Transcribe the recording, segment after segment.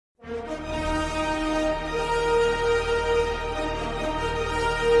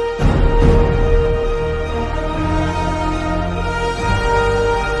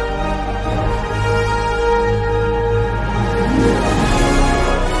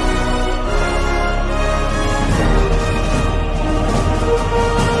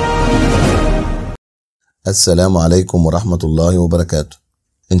السلام عليكم ورحمة الله وبركاته.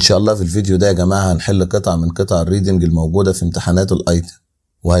 إن شاء الله في الفيديو ده يا جماعة هنحل قطعة من قطع الريدينج الموجودة في امتحانات الايتب،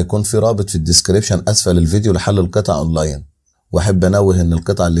 وهيكون في رابط في الديسكريبشن أسفل الفيديو لحل القطعة أونلاين. وأحب أنوه إن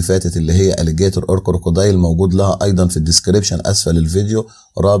القطعة اللي فاتت اللي هي alligator or crocodile موجود لها أيضا في الديسكريبشن أسفل الفيديو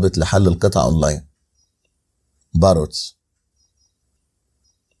رابط لحل القطعة أونلاين. parrots.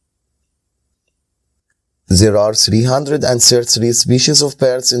 There are 333 species of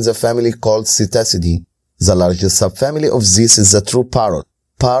parrots in the family called Psittacidae. The largest subfamily of these is the true parrot.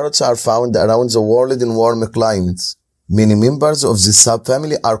 Parrots are found around the world in warm climates. Many members of this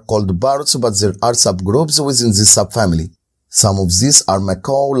subfamily are called parrots, but there are subgroups within this subfamily. Some of these are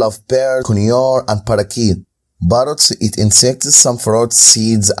macaw, lovebird, conure, and parakeet. Parrots eat insects, some fruits,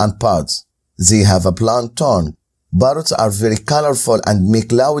 seeds, and pods. They have a blunt tongue. Parrots are very colorful and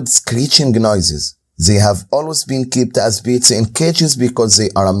make loud screeching noises. They have always been kept as pets in cages because they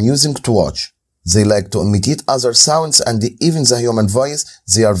are amusing to watch. They like to imitate other sounds and even the human voice.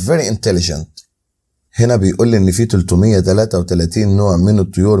 They are very intelligent. هنا بيقول لي إن في 333 نوع من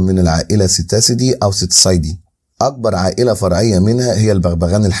الطيور من العائلة Psittacidae أو Psittacidae. أكبر عائلة فرعية منها هي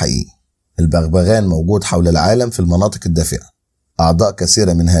البغبغان الحقيقي. البغبغان موجود حول العالم في المناطق الدافئة. أعضاء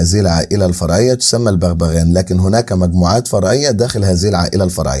كثيرة من هذه العائلة الفرعية تسمى البغبغان، لكن هناك مجموعات فرعية داخل هذه العائلة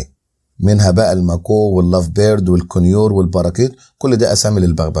الفرعية. منها بقى الماكو واللاف بيرد والكونيور والباراكيت، كل ده أسامي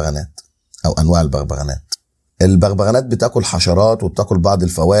للبغبغانات أو أنواع البغبغانات. البغبغانات بتاكل حشرات وبتاكل بعض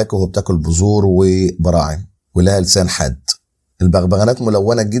الفواكه وبتاكل بذور وبراعم ولها لسان حاد. البغبغانات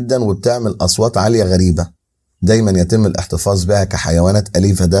ملونة جدا وبتعمل أصوات عالية غريبة. دايما يتم الاحتفاظ بها كحيوانات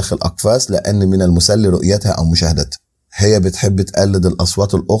أليفة داخل أقفاص لأن من المسلي رؤيتها أو مشاهدتها. هي بتحب تقلد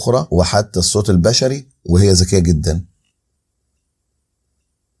الأصوات الأخرى وحتى الصوت البشري، وهي ذكية جدا.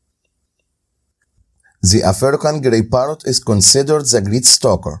 The African gray parrot is considered the great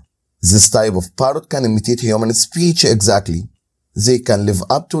stalker. This type of parrot can imitate human speech exactly. They can live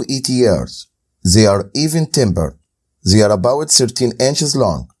up to 80 years. They are even-tempered. They are about 13 inches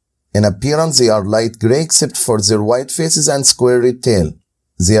long. In appearance, they are light gray except for their white faces and square red tail.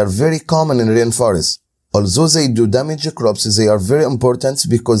 They are very common in rainforests. Although they do damage crops, they are very important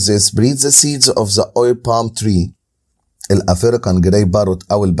because they spread the seeds of the oil palm tree. الافريكان جراي باروت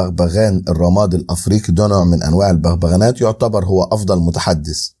او البغبغان الرمادي الافريقي ده نوع من انواع البغبغانات يعتبر هو افضل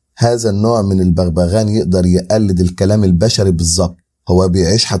متحدث. هذا النوع من البغبغان يقدر يقلد الكلام البشري بالظبط. هو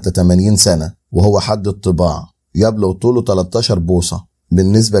بيعيش حتى 80 سنة وهو حد الطباع. يبلغ طوله 13 بوصة.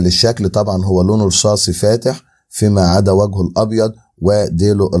 بالنسبة للشكل طبعا هو لونه رصاصي فاتح فيما عدا وجهه الابيض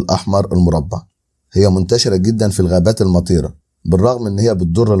وديله الاحمر المربع. هي منتشرة جدا في الغابات المطيرة، بالرغم ان هي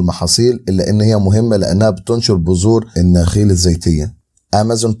بتضر المحاصيل الا ان هي مهمة لانها بتنشر بذور النخيل الزيتية.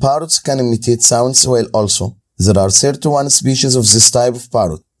 Amazon parrots can imitate sounds well also. There are 31 species of this type of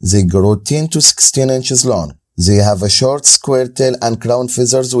parrot. They grow 10 to 16 inches long. They have a short square tail and crown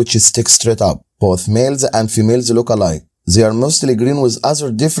feathers which stick straight up. Both males and females look alike. They are mostly green with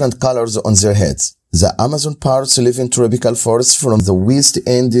other different colors on their heads. The Amazon parrots live in tropical forests from the West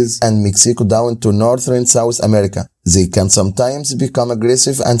Indies and Mexico down to northern South America. They can sometimes become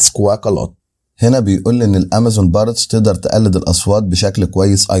aggressive and squawk a lot. هنا بيقول إن الأمازون بارتس تقدر تقلد الأصوات بشكل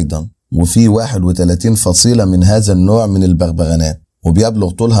كويس أيضا، وفي 31 فصيلة من هذا النوع من البغبغانات،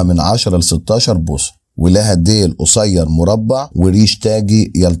 وبيبلغ طولها من 10 ل 16 بوصة، ولها ديل قصير مربع وريش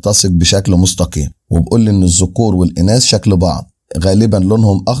تاجي يلتصق بشكل مستقيم. وبيقول إن الذكور والإناث شكل بعض، غالبا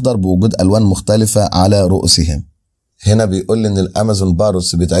لونهم أخضر بوجود ألوان مختلفة على رؤوسهم. هنا بيقول إن الأمازون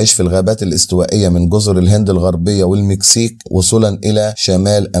باروتس بتعيش في الغابات الاستوائية من جزر الهند الغربية والمكسيك وصولا إلى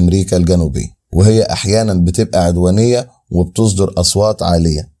شمال أمريكا الجنوبية، وهي أحيانا بتبقى عدوانية وبتصدر أصوات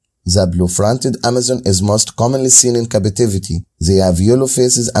عالية. The blue-fronted Amazon is most commonly seen in captivity. They have yellow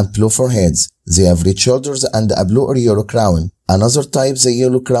faces and blue foreheads. They have red shoulders and a blue or yellow crown. Another type, the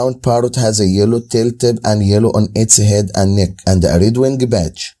yellow-crowned parrot, has a yellow tail tip and yellow on its head and neck, and a red wing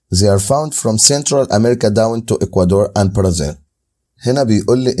badge. They are found from Central America down to Ecuador and Brazil. هنا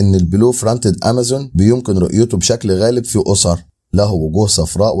بيقول لي إن البلو فرانتد أمازون بيمكن رؤيته بشكل غالب في أسر. له وجوه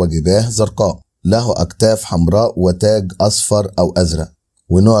صفراء وجباه زرقاء. له أكتاف حمراء وتاج أصفر أو أزرق.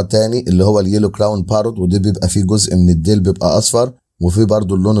 ونوع تاني اللي هو اليلو كراون بارود، وده بيبقى فيه جزء من الديل بيبقى أصفر، وفي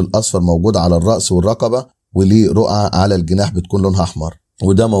برضو اللون الأصفر موجود على الرأس والرقبة، وليه رقعة على الجناح بتكون لونها أحمر،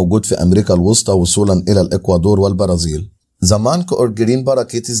 وده موجود في أمريكا الوسطى وصولا إلى الإكوادور والبرازيل. The monk or green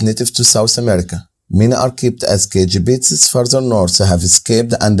parakeet is native to South America. Many are kept as cage pets further north, have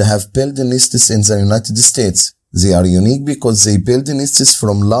escaped and have built nests in the United States. They are unique because they build nests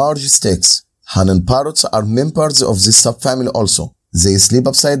from large sticks. Hunting parrots are members of this subfamily also. They sleep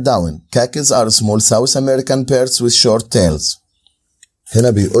upside down. Kakis are small South American birds with short tails. هنا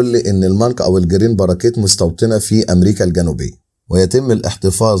بيقول لي إن المانك أو الجرين باراكيت مستوطنة في أمريكا الجنوبية، ويتم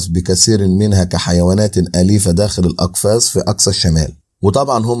الاحتفاظ بكثير منها كحيوانات أليفة داخل الأقفاص في أقصى الشمال.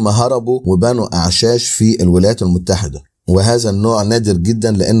 وطبعا هم هربوا وبنوا أعشاش في الولايات المتحدة، وهذا النوع نادر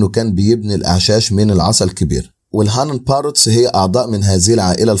جدا لأنه كان بيبني الأعشاش من العصا الكبير. والهانن باروتس هي أعضاء من هذه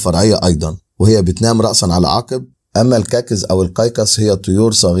العائلة الفرعية أيضا، وهي بتنام رأسا على عقب. أما الكاكز أو القيقس هي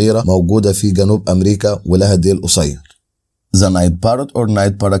طيور صغيرة موجودة في جنوب أمريكا ولها ديل قصير. The night parrot or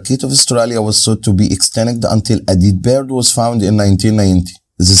night parakeet of Australia was thought to be extinct until a dead bird was found in 1990.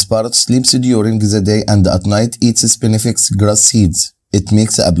 This parrot sleeps during the day and at night eats spinifex grass seeds. It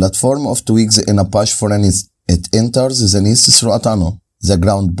makes a platform of twigs in a bush for a nest. It enters the nest through a tunnel. The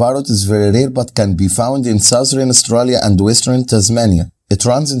ground parrot is very rare but can be found in southern Australia and western Tasmania. It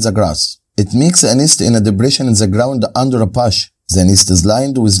runs in the grass. It makes a nest in a depression in the ground under a bush. The nest is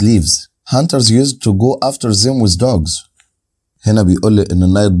lined with leaves. Hunters used to go after them with dogs. هنا بيقول لي ان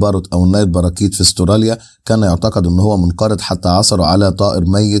النايت باروت او النايت باراكيت في استراليا كان يعتقد ان هو منقرض حتى عثروا على طائر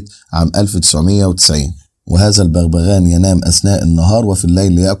ميت عام 1990. وهذا البغبغان ينام اثناء النهار وفي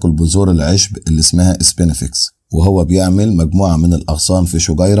الليل ياكل بذور العشب اللي اسمها سبينيفكس، وهو بيعمل مجموعة من الاغصان في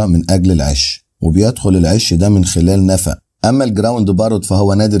شجيرة من اجل العش، وبيدخل العش ده من خلال نفق. اما الجراوند باروت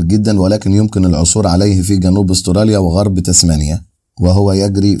فهو نادر جدا ولكن يمكن العثور عليه في جنوب استراليا وغرب تسمانيا، وهو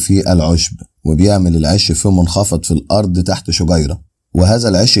يجري في العشب وبيعمل العش في منخفض في الأرض تحت شجيرة، وهذا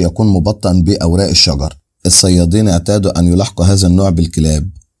العش يكون مبطن بأوراق الشجر. الصيادين اعتادوا أن يلحقوا هذا النوع بالكلاب.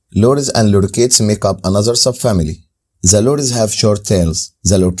 Lories and lorikeets make up another subfamily. The lories have short tails.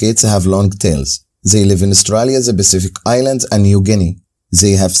 The lorikeets have long tails. They live in Australia, the Pacific Islands and New Guinea.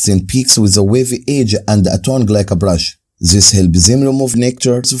 They have thin beaks with a wavy edge and a tongue like a brush. This helps them remove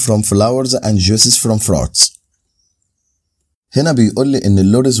nectar from flowers and juices from fruits. هنا بيقول لي ان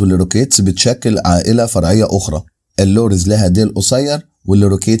اللوريز واللوروكيتس بتشكل عائلة فرعية اخرى. اللوريز لها ديل قصير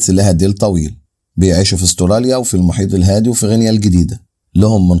واللوروكيتس لها ديل طويل. بيعيشوا في استراليا وفي المحيط الهادي وفي غينيا الجديدة.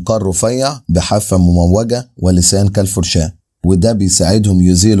 لهم منقار رفيع بحافة مموجة ولسان كالفرشاة، وده بيساعدهم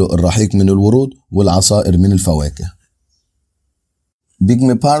يزيلوا الرحيق من الورود والعصائر من الفواكه.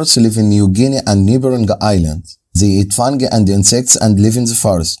 Pygmy parrots live in New Guinea and neighboring islands. They eat fungi and insects and live in the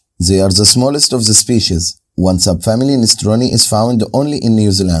forest. They are the smallest of the species. One subfamily Nestroni is found only in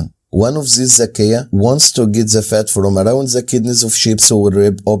New Zealand. One of these Zakea wants to get the fat from around the kidneys of sheep so will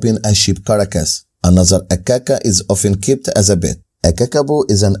rip open a sheep carcass. Another akaka is often kept as a pet. A kakapo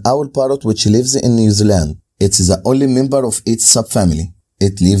is an owl parrot which lives in New Zealand. It is the only member of its subfamily.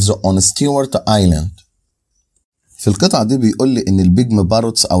 It lives on Stewart Island. في القطعة دي بيقول لي إن البيجمي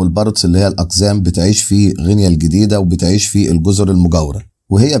باروتس أو الباروتس اللي هي الأقزام بتعيش في غينيا الجديدة وبتعيش في الجزر المجاورة،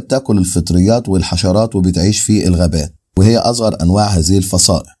 وهي بتاكل الفطريات والحشرات وبتعيش في الغابات، وهي أصغر أنواع هذه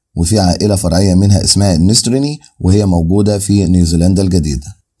الفصائل. وفي عائلة فرعية منها اسمها النستريني وهي موجودة في نيوزيلندا الجديدة.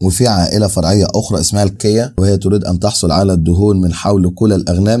 وفي عائلة فرعية أخرى اسمها الكيا وهي تريد أن تحصل على الدهون من حول كل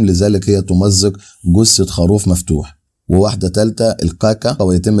الأغنام، لذلك هي تمزق جثة خروف مفتوح. وواحدة ثالثة الكاكا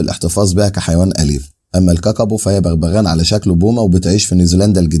ويتم الاحتفاظ بها كحيوان أليف. أما الكاكابو فهي بغبغان على شكل بومة وبتعيش في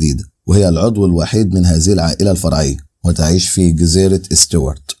نيوزيلندا الجديدة، وهي العضو الوحيد من هذه العائلة الفرعية وتعيش في جزيرة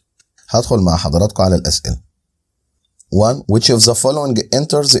ستيوارت. هدخل مع حضراتكم على الأسئلة. 1. Which of the following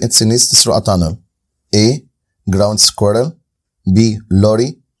enters its nest through a tunnel? A. Ground squirrel. B.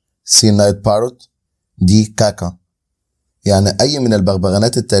 lorry. C. night parrot. D. كاكا. يعني أي من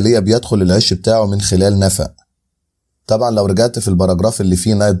البغبغانات التالية بيدخل العش بتاعه من خلال نفق. طبعا لو رجعت في الباراجراف اللي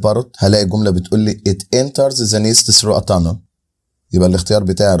فيه نايت بارot هلاقي جملة بتقول لي it enters the nest through a tunnel. يبقى الاختيار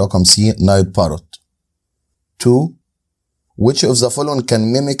بتاعي رقم C night parrot. 2. Which of the following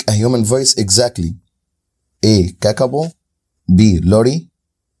can mimic a human voice exactly? A. Kakapo. B. lorry.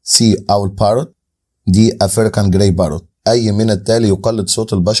 C. owl parrot. D. African gray parrot. أي من التالي يقلد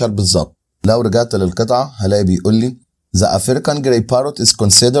صوت البشر بالظبط. لو رجعت للقطعة هلاقي بيقول لي The African gray parrot is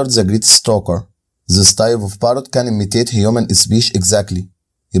considered the great stalker. This type of parrot can imitate human speech exactly.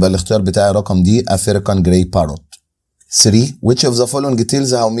 يبقى الاختيار بتاعي رقم D African gray parrot. 3. Which of the following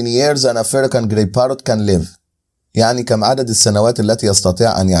tells how many years an African gray parrot can live? يعني كم عدد السنوات التي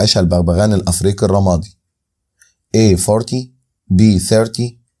يستطيع أن يعيشها البغبغان الأفريقي الرمادي؟ A. 40. B.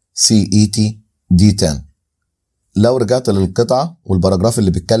 30. C. 80. D. 10. لو رجعت للقطعة والباراجراف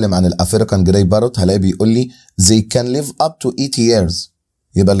اللي بيتكلم عن الأفريكان جراي بارot هلاقي بيقول لي they can live up to 80 years.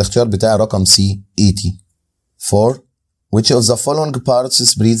 يبقى الاختيار بتاعي رقم C 80. 4. Which of the following parrots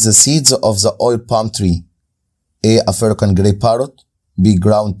spreads the seeds of the oil palm tree? A. African gray parrot. B.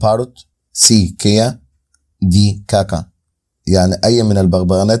 ground parrot. C. Kea. D. كاكا. يعني أي من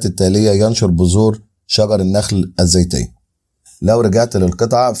البغبغانات التالية ينشر بذور شجر النخل الزيتي. لو رجعت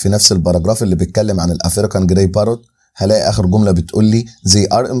للقطعة في نفس الباراجراف اللي بيتكلم عن الأفريكان جراي بارot هلاقي آخر جملة بتقول لي they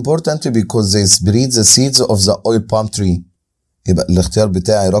are important because they spread the seeds of the oil palm tree. يبقى الاختيار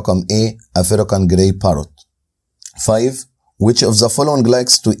بتاعي رقم A African Grey Parrot. 5. Which of the following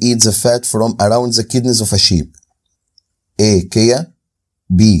likes to eat the fat from around the kidneys of a sheep? A. Kea,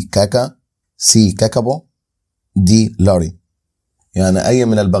 B. Kaka, C. Kakabo, D. Lari. يعني أي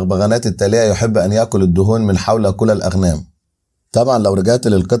من البغبغانات التالية يحب أن يأكل الدهون من حول كلى الأغنام. طبعا لو رجعت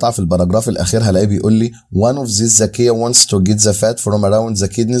للقطعة في الباراجراف الأخير هلاقيه بيقول لي one of these the Kea wants to get the fat from around the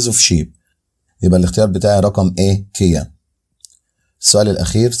kidneys of sheep. يبقى الاختيار بتاعي رقم A. Kea. السؤال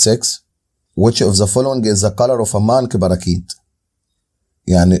الأخير 6. Which of the following is the color of a monk parakeet?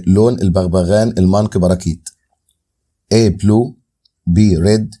 يعني لون البغبغان المانك باراكيت. A. blue, B.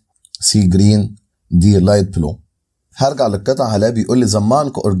 red, C. green, D. light blue. هرجع للقطعة هلاقي بيقول لي the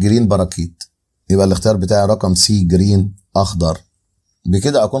monk or green parakeet. يبقى الاختيار بتاعي رقم C. green أخضر.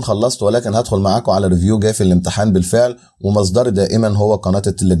 بكده أكون خلصت، ولكن هدخل معاكم على ريفيو جاي في الامتحان بالفعل، ومصدري دائما هو قناة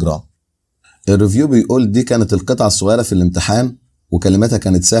التليجرام. الريفيو بيقول دي كانت القطعة الصغيرة في الامتحان، وكلماتها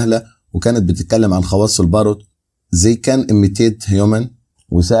كانت سهلة، وكانت بتتكلم عن خواص الباروت. they can imitate human،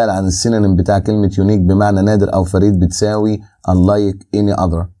 وسأل عن السينونيم بتاع كلمة unique بمعنى نادر أو فريد بتساوي unlike any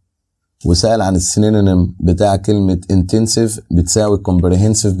other، وسأل عن السينونيم بتاع كلمة intensive بتساوي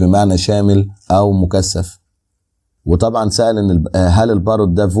comprehensive بمعنى شامل أو مكثف. وطبعا سأل إن هل الباروت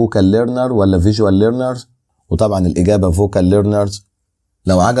ده vocal learner ولا visual learner، وطبعا الإجابة vocal learners.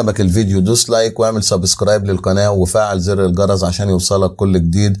 لو عجبك الفيديو دوس لايك واعمل سبسكرايب للقناة وفعل زر الجرس عشان يوصلك كل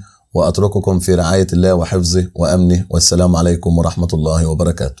جديد، وأترككم في رعاية الله وحفظه وأمنه، والسلام عليكم ورحمة الله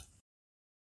وبركاته.